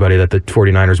told everybody that the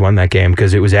 49ers won that game,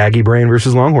 because it was Aggie brain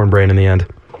versus Longhorn brain in the end.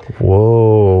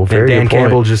 Whoa, very And Dan good point.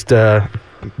 Campbell just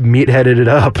meat-headed it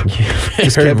up.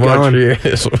 Just Very kept much, going.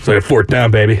 yes. It's like 4th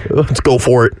down, baby. Let's go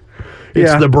for it.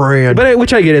 It's the brand. But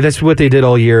which I get it. That's what they did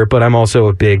all year. But I'm also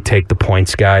a big take the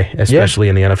points guy, especially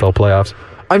in the NFL playoffs.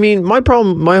 I mean, my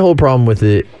whole problem with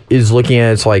it is looking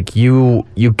at it's like you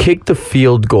kick the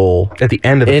field goal At the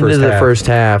end of the first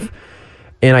half,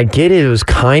 and I get it. It was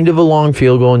kind of a long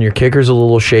field goal, and your kicker's a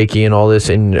little shaky and all this.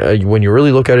 And when you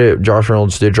really look at it, Josh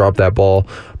Reynolds did drop that ball,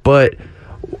 but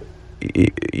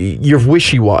you're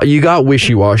wishy-washy. You got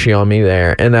wishy-washy on me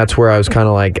there, and that's where I was kind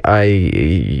of like,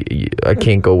 I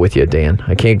can't go with you, Dan.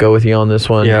 I can't go with you on this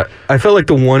one. Yeah, I felt like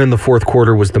the one in the fourth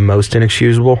quarter was the most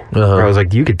inexcusable. Where I was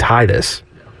like, you could tie this.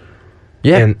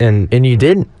 Yeah, and you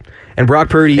didn't. And Brock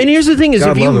Purdy. And here's the thing is,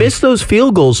 God if you love him. miss those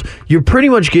field goals, you're pretty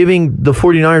much giving the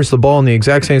 49ers the ball in the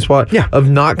exact same spot of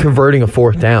not converting a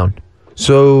 4th down.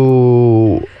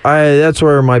 So that's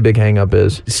where my big hang-up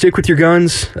is. Stick with your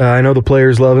guns. I know the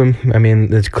players love him. I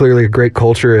mean, it's clearly a great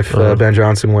culture if Ben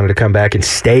Johnson wanted to come back and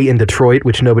stay in Detroit,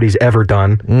 which nobody's ever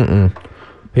done.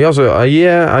 He also,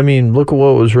 I mean, look at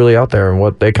what was really out there and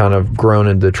what they kind of grown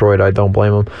in Detroit. I don't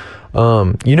blame him.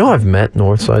 I've met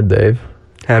Northside Dave.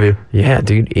 Have you? Yeah,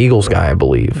 dude, Eagles guy, I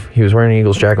believe. He was wearing an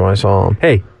Eagles jacket when I saw him.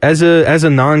 Hey, as a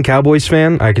non-Cowboys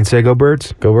fan, I can say go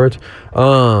Birds. Go Birds.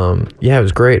 Yeah, it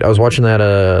was great. I was watching that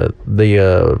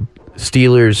the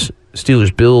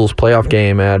Steelers Bills playoff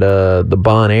game at the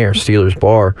Bon Air Steelers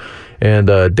bar,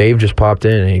 and Dave just popped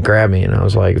in and he grabbed me, and I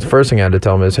was like, the first thing I had to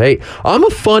tell him is, hey, I'm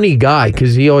a funny guy,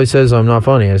 because he always says I'm not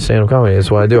funny. I stand-up comedy. That's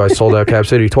what I do. I sold out Cap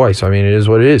City twice. I mean, it is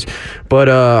what it is. But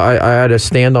I had to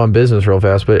stand on business real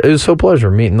fast. But it was so pleasure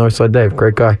meeting Northside Dave.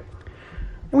 Great guy.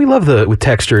 We love with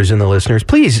texters and the listeners.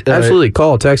 Please. Absolutely.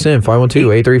 Call, text in,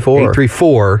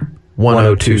 512-834.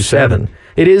 834-1027.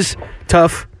 It is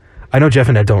tough. I know Jeff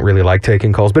and Ed don't really like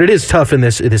taking calls, but it is tough in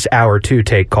this hour to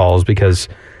take calls because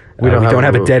we don't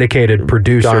have a dedicated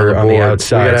producer on the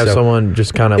outside. We gotta have someone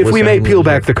just kind of. If we may peel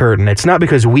back the curtain, it's not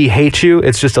because we hate you.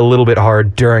 It's just a little bit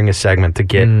hard during a segment to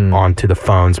get onto the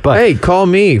phones. But hey, call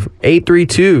me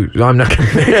 832. I'm not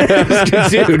gonna.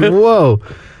 Dude, whoa.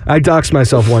 I doxed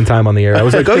myself one time on the air. I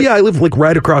was like, oh yeah, I live like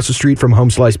right across the street from Home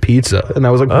Slice Pizza. And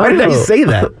I was like, why did I say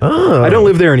that? I don't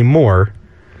live there anymore.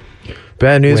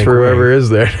 Bad news Wink, for whoever wink. is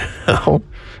there now.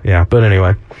 Yeah, but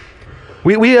anyway.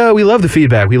 We love the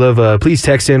feedback. We love, please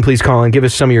text in, please call in, give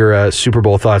us some of your Super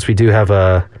Bowl thoughts. We do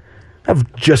have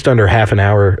just under half an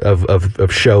hour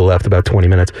of show left, about 20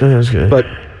 minutes. That's good. But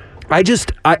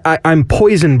I'm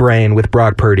poison brain with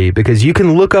Brock Purdy because you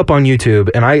can look up on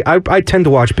YouTube, and I tend to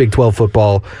watch Big 12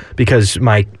 football because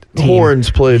my team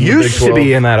Horns played in the Big used to 12.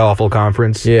 be in that awful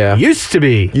conference. Yeah. Used to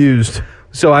be. Used.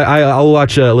 So I'll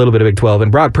watch a little bit of Big 12,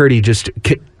 and Brock Purdy just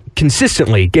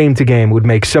consistently, game to game, would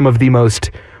make some of the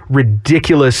most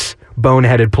ridiculous,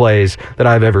 boneheaded plays that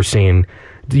I've ever seen.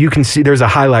 You can see there's a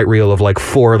highlight reel of like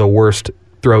 4 of the worst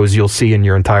throws you'll see in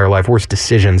your entire life, worst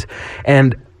decisions.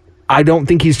 And I don't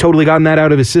think he's totally gotten that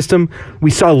out of his system.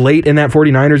 We saw late in that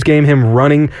 49ers game him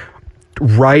running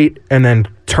right and then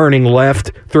turning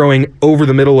left, throwing over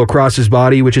the middle across his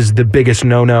body, which is the biggest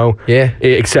no-no. Yeah.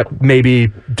 Except maybe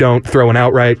don't throw an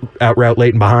out route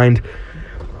late and behind.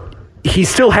 He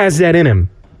still has that in him.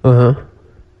 Uh-huh.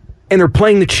 And they're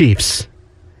playing the Chiefs.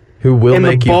 Who will and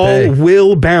make the you ball pay.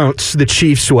 will bounce the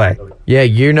Chiefs' way. Yeah,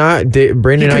 you're not.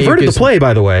 Brandon He Ayuk converted the play,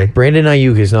 by the way. Brandon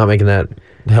Ayuk is not making that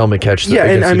helmet catch Yeah,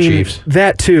 and against I the mean, Chiefs.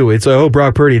 that too. It's,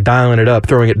 Brock Purdy dialing it up,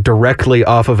 throwing it directly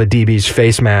off of a DB's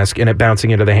face mask and it bouncing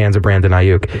into the hands of Brandon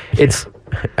Ayuk. It's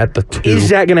At the 2. Is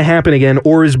that going to happen again,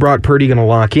 or is Brock Purdy going to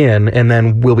lock in, and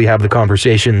then will we have the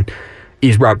conversation,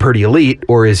 is Brock Purdy elite,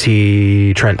 or is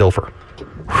he Trent Dilfer?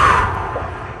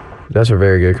 That's a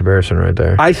very good comparison right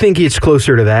there. I think it's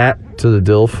closer to that. To the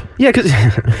DILF? Yeah,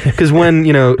 because when,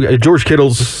 George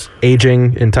Kittle's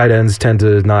aging and tight ends tend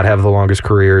to not have the longest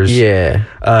careers. Yeah.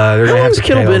 They're going to have long's to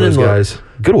Kittle pay all been those in the- guys.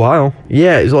 Good while.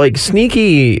 Yeah, it's like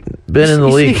sneaky been in the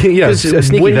league. Sneaky, yeah, 'Cause a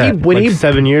sneaky when vet. he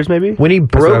 7 years maybe? when he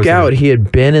what I broke was out, thinking. he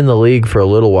had been in the league for a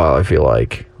little while, I feel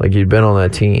like. Like he'd been on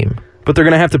that team. But they're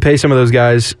going to have to pay some of those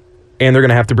guys, and they're going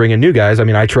to have to bring in new guys. I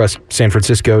mean, I trust San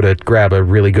Francisco to grab a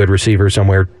really good receiver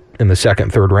somewhere in the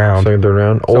second, third round. Second, third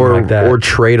round. Something Or like that. or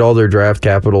trade all their draft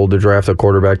capital to draft a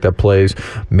quarterback that plays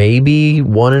maybe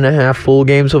 1.5 full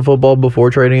games of football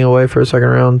before trading away for a second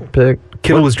round pick.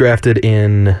 Kittle was drafted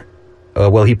in,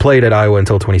 he played at Iowa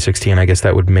until 2016. I guess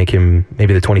that would make him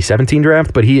maybe the 2017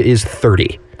 draft, but he is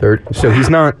 30. Third. So he's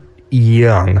not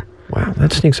young. Wow,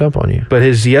 that sneaks up on you. But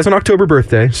he has an October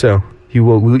birthday, so he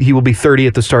will be 30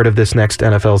 at the start of this next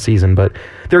NFL season. But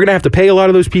they're going to have to pay a lot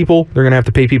of those people. They're going to have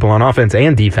to pay people on offense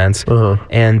and defense. Uh-huh.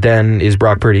 And then is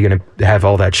Brock Purdy going to have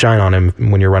all that shine on him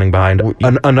when you're running behind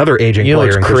another aging You know player?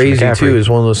 what's in Christian crazy McCaffrey? too is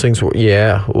one of those things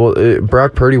where,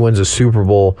 Brock Purdy wins a Super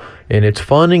Bowl and it's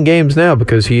fun in games now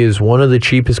because he is one of the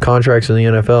cheapest contracts in the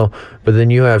NFL, but then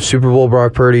you have Super Bowl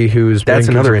Brock Purdy who's That's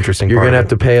another interesting you're part gonna of have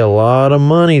to pay a lot of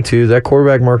money to. That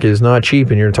quarterback market is not cheap,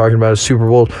 and you're talking about a Super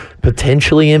Bowl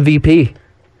potentially MVP.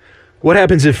 What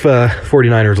happens if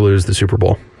 49ers lose the Super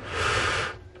Bowl?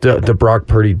 The Brock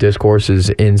Purdy discourse is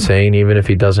insane, even if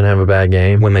he doesn't have a bad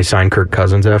game. When they sign Kirk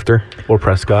Cousins after? Or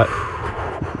Prescott.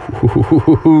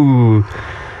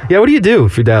 Yeah, what do you do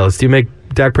if you're Dallas? Do you make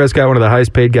Dak Prescott one of the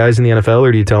highest paid guys in the NFL,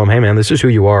 or do you tell him, hey man, this is who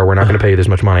you are, we're not going to pay you this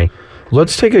much money?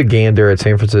 Let's take a gander at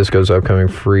San Francisco's upcoming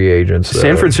free agents.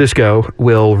 San Francisco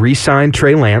will re-sign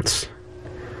Trey Lance.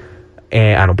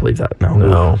 And I don't believe that.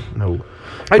 No.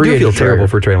 I Free do feel agent terrible trigger.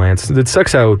 for Trey Lance. It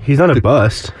sucks how He's not a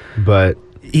bust, but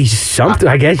he's something.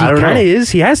 I guess he I don't kind of know. is.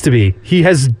 He has to be. He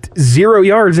has 0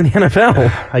 yards in the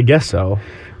NFL. I guess so.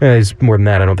 He's more than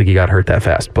that. I don't think he got hurt that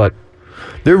fast. But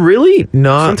They're really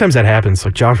not. sometimes that happens.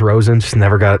 Like Josh Rosen just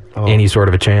never got any sort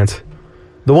of a chance.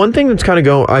 The one thing that's kind of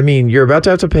going, I mean, you're about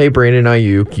to have to pay Brandon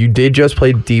Ayuk. You did just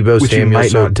play Debo Which Samuel. you might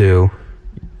so not do.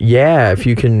 yeah, if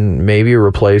you can maybe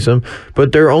replace him.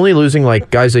 But they're only losing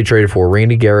like guys they traded for.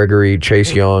 Randy Gregory,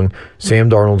 Chase Young, Sam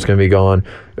Darnold's going to be gone.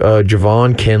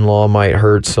 Javon Kinlaw might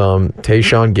hurt some.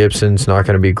 Tayshaun Gibson's not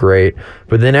going to be great.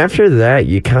 But then after that,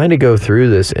 you kind of go through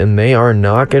this, and they are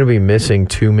not going to be missing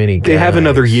too many guys. They have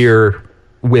another year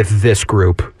with this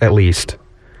group, at least,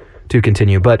 to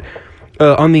continue. But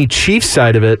on the Chiefs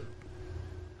side of it,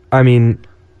 I mean,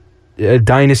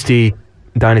 dynasty.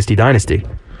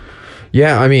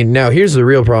 Yeah, I mean, now here's the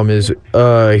real problem is,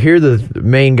 here are the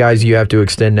main guys you have to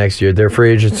extend next year. They're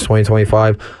free agents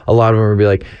 2025. A lot of them will be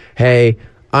like, hey,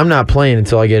 I'm not playing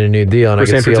until I get a new deal, and For I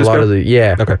can San see a lot of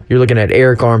Francisco? the Okay. You're looking at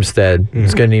Eric Armstead,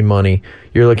 who's going to need money.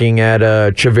 You're looking at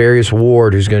Chavarius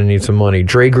Ward, who's going to need some money.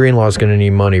 Dre Greenlaw's going to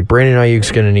need money. Brandon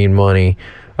Ayuk's going to need money.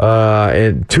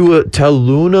 And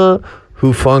Taluna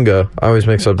Hufanga, I always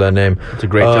mix up that name. It's a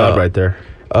great job right there.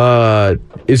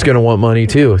 Is going to want money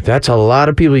too. That's a lot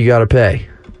of people you got to pay.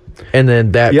 And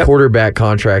then that quarterback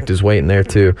contract is waiting there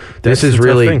too. This is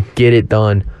really get it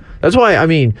done. That's why, I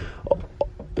mean,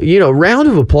 round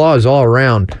of applause all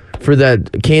around for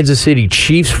that Kansas City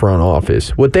Chiefs front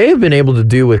office. What they have been able to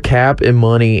do with cap and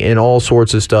money and all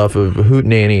sorts of stuff of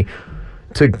hootenanny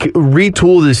to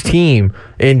retool this team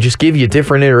and just give you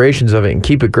different iterations of it and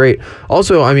keep it great.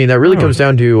 Also, I mean, that really comes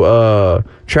down to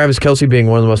Travis Kelce being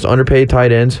one of the most underpaid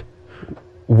tight ends.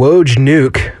 Woj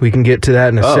Nuke. We can get to that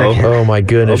in a second. Oh, my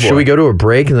goodness. Should we go to a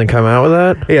break and then come out with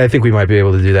that? Yeah, I think we might be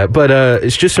able to do that. But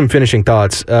it's just some finishing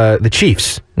thoughts. The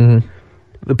Chiefs. Mm-hmm.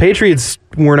 The Patriots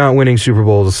were not winning Super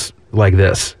Bowls like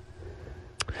this.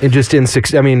 And just in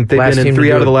six, I mean, they've been in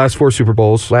 3 out of the last 4 Super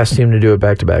Bowls. Last team to do it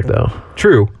back-to-back, though.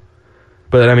 True.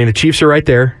 But, I mean, the Chiefs are right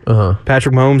there. Uh-huh.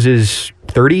 Patrick Mahomes is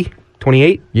 30,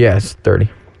 28? Yeah, it's 30,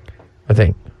 I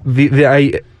think.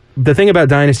 The thing about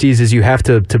dynasties is you have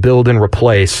to build and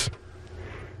replace,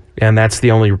 and that's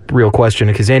the only real question,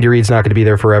 because Andy Reid's not going to be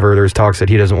there forever. There's talks that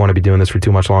he doesn't want to be doing this for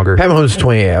too much longer. Pat Mahomes is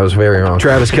 28. I was very wrong.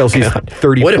 Travis Kelce's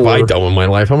 34. What have I done with my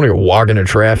life? I'm going to walk into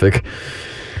traffic.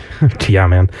 Yeah,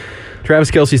 man.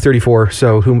 Travis Kelce's 34,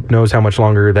 so who knows how much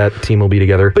longer that team will be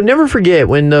together. But never forget,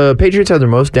 when the Patriots had their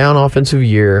most down offensive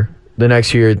year, the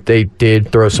next year they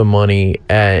did throw some money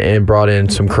and brought in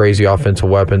some crazy offensive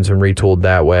weapons and retooled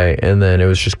that way, and then it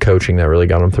was just coaching that really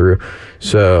got them through.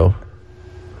 So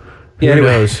who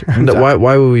knows?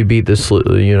 Why would we beat this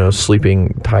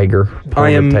sleeping tiger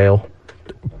pulling the tail?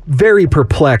 Very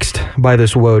perplexed by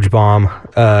this Woj bomb.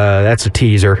 That's a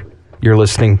teaser. You're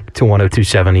listening to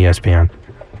 102.7 ESPN.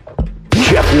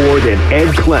 Jeff Ward and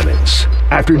Ed Clements.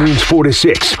 Afternoons 4 to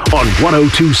 6 on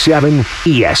 102.7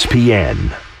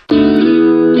 ESPN.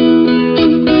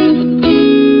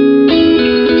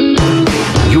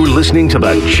 You're listening to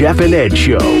the Jeff and Ed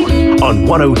Show on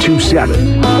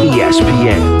 102.7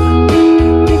 ESPN.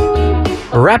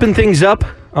 Wrapping things up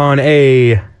on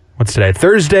what's today?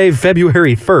 Thursday,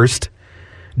 February 1st.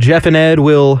 Jeff and Ed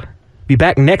will be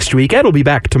back next week. Ed will be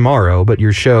back tomorrow, but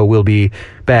your show will be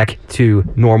back to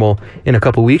normal in a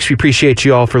couple weeks. We appreciate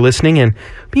you all for listening and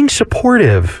being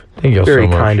supportive. Thank you Very so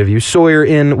much. kind of you. Sawyer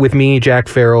in with me, Jack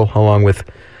Farrell, along with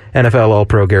NFL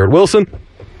All-Pro Garrett Wilson.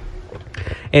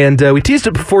 And we teased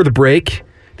it before the break.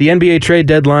 The NBA trade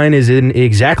deadline is in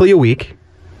exactly a week,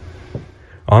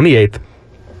 on the 8th.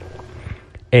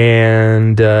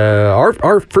 And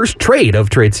our first trade of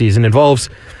trade season involves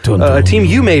a team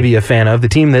you may be a fan of, the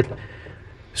team that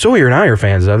Sawyer and I are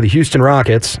fans of, the Houston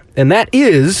Rockets. And that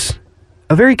is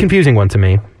a very confusing one to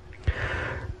me.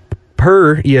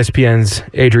 Per ESPN's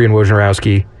Adrian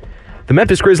Wojnarowski, the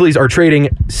Memphis Grizzlies are trading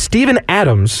Steven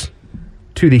Adams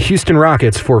to the Houston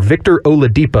Rockets for Victor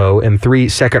Oladipo and 3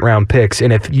 second-round picks.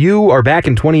 And if you are back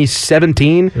in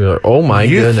 2017, oh my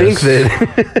think goodness.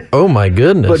 that... oh my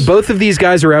goodness. But both of these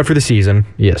guys are out for the season.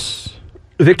 Yes.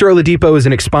 Victor Oladipo is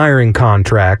an expiring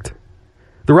contract.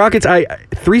 The Rockets,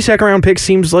 3 second-round picks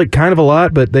seems like kind of a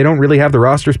lot, but they don't really have the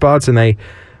roster spots, and they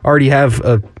already have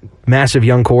a massive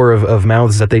young core of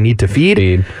mouths that they need to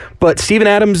feed. But Steven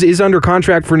Adams is under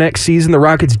contract for next season. The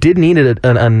Rockets did need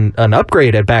an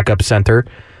upgrade at backup center.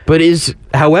 But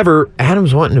however,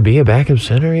 Adams wanting to be a backup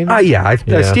center? Yeah.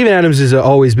 Steven Adams has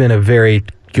always been a very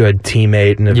good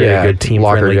teammate and a very good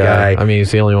team-friendly guy. I mean,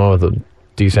 he's the only one with a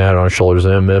decent head on his shoulders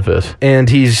in Memphis. And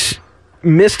he's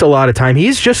missed a lot of time.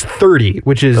 He's just 30,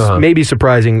 which is maybe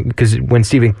surprising because when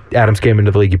Steven Adams came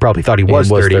into the league, you probably thought he was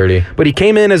 30. But he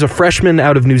came in as a freshman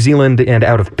out of New Zealand and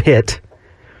out of Pitt,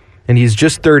 and he's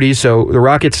just 30, so the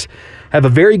Rockets have a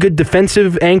very good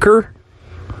defensive anchor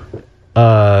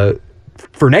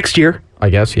for next year. I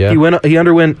guess, yeah. He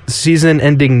underwent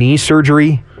season-ending knee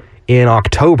surgery in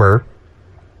October,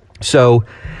 so...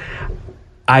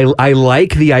 I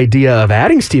like the idea of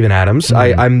adding Steven Adams.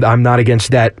 I'm not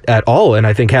against that at all, and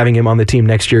I think having him on the team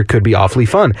next year could be awfully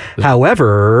fun.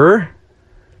 However,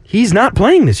 he's not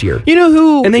playing this year. You know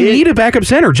who? And they need a backup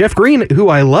center. Jeff Green, who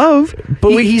I love,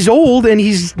 but he's old and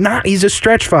he's not. He's a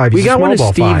stretch 5. We got one of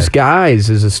Steve's guys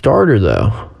as a starter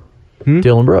though.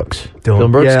 Dylan Brooks.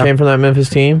 Dylan Brooks came from that Memphis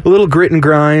team. A little grit and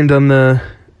grind on the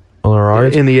on the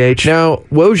Rockets. In the H. Now,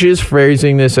 Woj is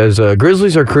phrasing this as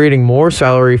Grizzlies are creating more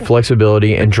salary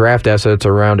flexibility and draft assets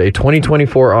around a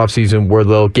 2024 offseason where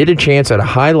they'll get a chance at a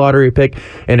high lottery pick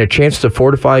and a chance to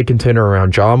fortify a contender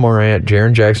around Ja Morant,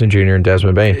 Jaren Jackson Jr., and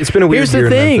Desmond Bain. It's been a weird year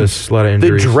in Memphis. A lot of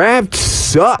injuries. The draft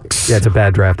sucks. Yeah, it's a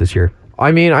bad draft this year.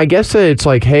 I mean, I guess that it's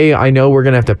like, hey, I know we're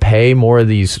going to have to pay more of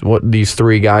these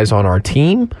three guys on our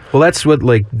team. Well, that's what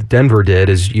like Denver did,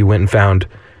 is you went and found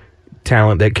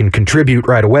talent that can contribute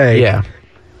right away. Yeah.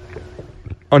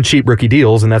 On cheap rookie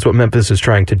deals, and that's what Memphis is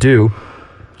trying to do.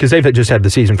 Because they've just had the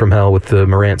season from hell with the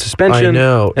Morant suspension. I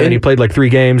know. And then he played like 3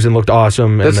 games and looked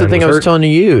awesome. That's the thing I was telling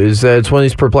you, is that it's one of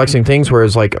these perplexing things where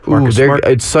it's like,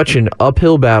 it's such an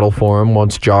uphill battle for him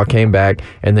once Ja came back,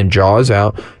 and then Ja is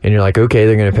out, and you're like, okay,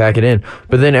 they're going to pack it in.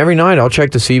 But then every night I'll check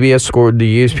the CBS score,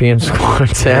 the ESPN score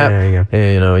tab,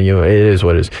 and it is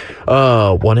what it is.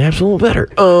 One app's a little better.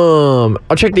 I'll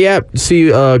check the app, see,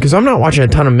 because I'm not watching a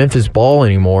ton of Memphis ball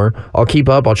anymore. I'll keep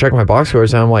up, I'll check my box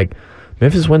scores, and I'm like,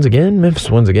 Memphis wins again.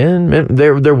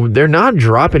 They're not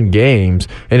dropping games,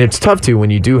 and it's tough to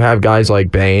when you do have guys like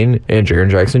Bain and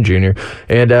Jaren Jackson Jr.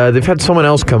 And they've had someone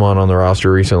else come on the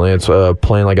roster recently. It's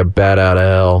playing like a bat out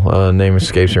of hell. Name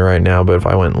escapes me right now, but if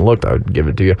I went and looked, I would give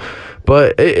it to you.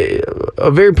 But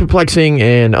a very perplexing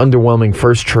and underwhelming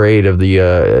first trade of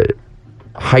the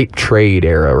hype trade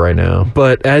era right now.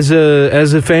 But as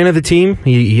a fan of the team,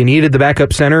 you needed the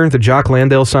backup center. The Jock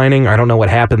Landale signing, I don't know what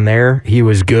happened there. He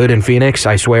was good in Phoenix,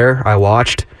 I swear. I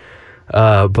watched.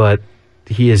 But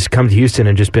he has come to Houston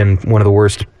and just been one of the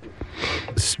worst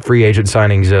free agent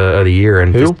signings of the year.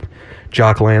 And who?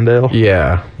 Jock Landale.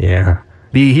 Yeah.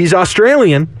 He's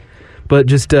Australian, but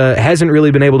just hasn't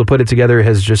really been able to put it together,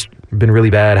 has just been really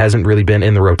bad, hasn't really been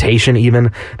in the rotation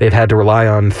even. They've had to rely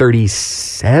on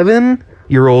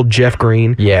 37-year-old Jeff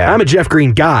Green. Yeah. I'm a Jeff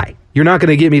Green guy. You're not going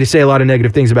to get me to say a lot of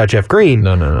negative things about Jeff Green.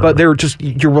 No. But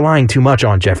you're relying too much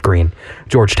on Jeff Green,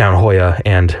 Georgetown Hoya,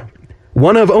 and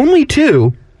one of only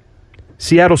 2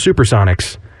 Seattle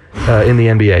Supersonics in the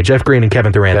NBA. Jeff Green and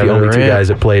Kevin Durant, the only 2 guys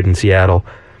that played in Seattle.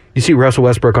 You see Russell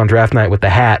Westbrook on draft night with the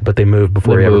hat, but they moved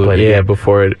before he ever played a game. Yeah,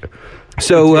 before it.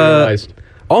 So,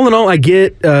 all in all, I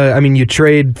get, you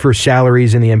trade for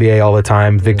salaries in the NBA all the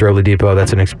time. Victor Oladipo,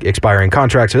 that's an expiring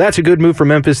contract. So that's a good move for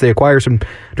Memphis. They acquire some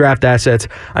draft assets.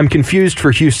 I'm confused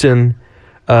for Houston.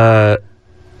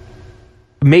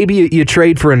 Maybe you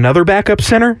trade for another backup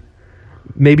center.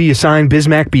 Maybe you sign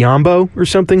Bismack Biyombo or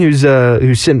something, who's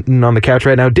sitting on the couch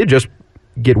right now. Did just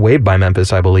get waived by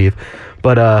Memphis, I believe.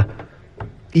 But,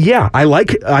 yeah,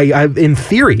 in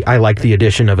theory, I like the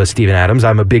addition of a Steven Adams.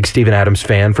 I'm a big Steven Adams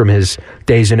fan from his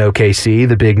days in OKC,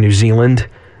 the big New Zealander,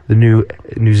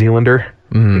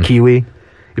 the Kiwi.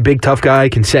 A big tough guy,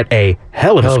 can set a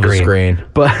hell of a screen.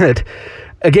 But,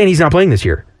 again, he's not playing this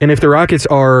year. And if the Rockets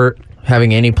are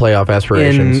having any playoff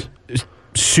aspirations, in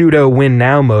pseudo win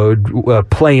now mode,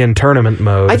 play-in tournament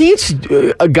mode, I think it's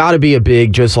got to be a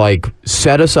big just like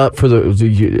set us up for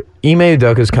the Ime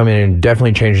Udoka's coming in and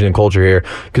definitely changing the culture here,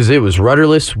 because it was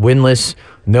rudderless, winless,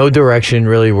 no direction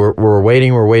really. We're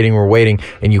waiting,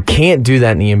 and you can't do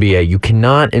that in the NBA. You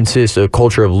cannot insist a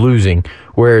culture of losing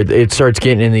where it starts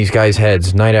getting in these guys'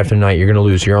 heads night after night. You're going to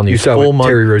lose. You're on these full month.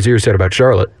 Terry Rozier said about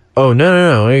Charlotte. Oh,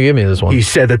 no. Give me this one. He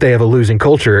said that they have a losing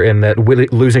culture and that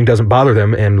losing doesn't bother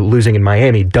them, and losing in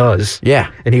Miami does.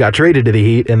 Yeah. And he got traded to the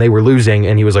Heat, and they were losing,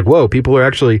 and he was like, whoa, people are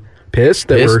actually pissed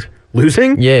that we're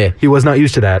losing? Yeah. He was not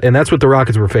used to that, and that's what the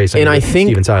Rockets were facing. And I think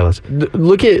Steven Silas.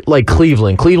 Look at like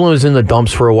Cleveland. Cleveland was in the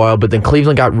dumps for a while, but then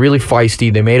Cleveland got really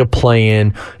feisty. They made a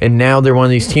play-in, and now they're one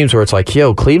of these teams where it's like,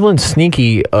 yo, Cleveland's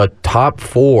sneaky a top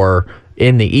 4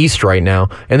 in the East right now,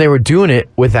 and they were doing it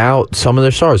without some of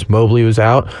their stars. Mobley was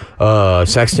out.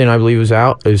 Sexton, I believe, was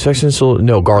out. Is Sexton still?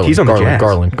 No, Garland. He's on the Jazz.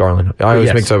 Garland. I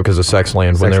always mix up because of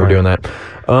Sexland when they were doing that.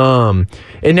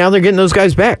 And now they're getting those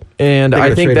guys back, and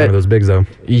I think that those bigs though.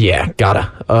 Yeah,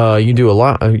 gotta. You do a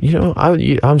lot.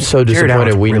 I'm so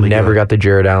disappointed we really never got the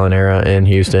Jared Allen era in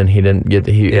Houston. He didn't get.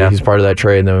 He's part of that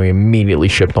trade, and then we immediately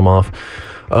shipped him off.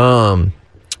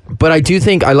 But I do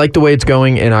think I like the way it's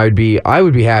going, and I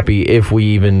would be happy if we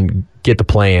even get the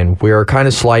play-in. We're kind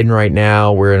of sliding right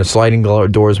now. We're in a sliding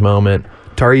doors moment.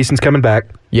 Tari Easton's coming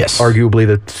back. Yes. Arguably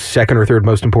the second or third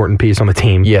most important piece on the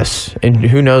team. Yes. And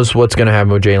who knows what's going to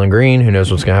happen with Jalen Green? Who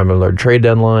knows what's going to happen with our trade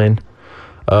deadline?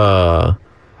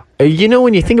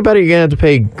 When you think about it, you're going to have to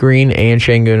pay Green and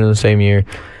Şengün in the same year.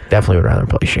 Definitely would rather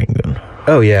play Şengün.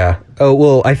 Oh, yeah. Oh,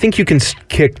 well, I think you can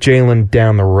kick Jalen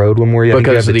down the road when we're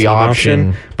because of the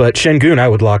option. But Şengün, I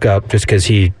would lock up just because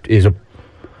he is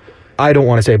I don't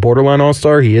want to say borderline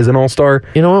all-star. He is an all-star.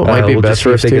 You know what might be we'll best just for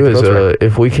see us if they too get the is votes right.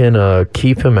 if we can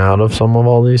keep him out of some of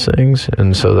all these things,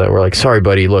 and so that we're like, sorry,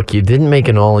 buddy, look, you didn't make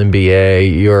an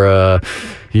All-NBA.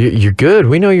 You're good.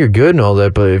 We know you're good and all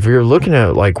that, but if you're looking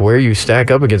at like where you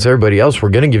stack up against everybody else, we're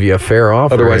going to give you a fair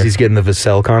offer. Otherwise, he's getting the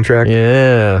Vassell contract.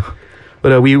 Yeah.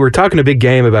 But we were talking a big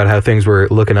game about how things were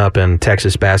looking up in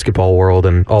Texas basketball world,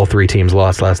 and all three teams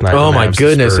lost last night. Oh my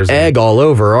goodness, egg all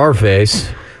over our face.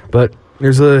 But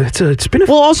it's been a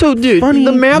well, also, dude, funny,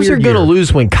 the Mavs are weird going to year.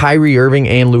 lose when Kyrie Irving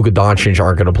and Luka Doncic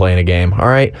aren't going to play in a game, all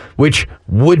right? Which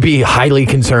would be highly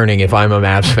concerning if I'm a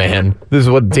Mavs fan. This is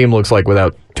what the team looks like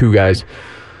without two guys.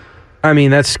 I mean,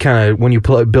 that's kind of when you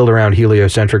build around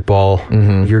heliocentric ball,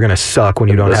 you're going to suck when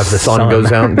you don't have the sun.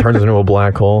 Goes out and turns into a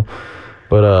black hole.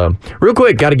 But real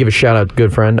quick, got to give a shout out to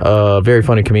good friend, very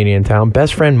funny comedian in town,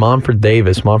 best friend Monford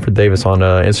Davis on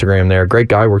Instagram there. Great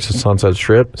guy, works at Sunset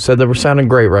Strip. Said that we're sounding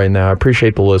great right now. I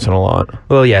appreciate the listen a lot.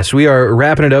 Well, yes, we are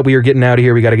wrapping it up. We are getting out of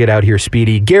here. We got to get out here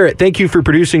speedy. Garrett, thank you for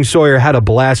producing Sawyer. Had a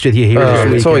blast with you here this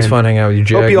weekend. It's always fun hanging out with you,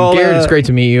 Jack. Hope you all, Garrett, it's great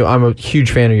to meet you. I'm a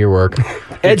huge fan of your work.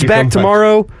 Ed's back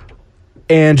tomorrow,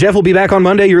 and Jeff will be back on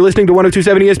Monday. You're listening to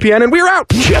 102.7 ESPN, and we're out.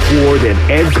 Jeff Ward and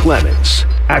Ed Clements.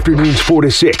 Afternoons 4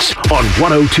 to 6 on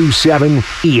 102.7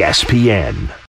 ESPN.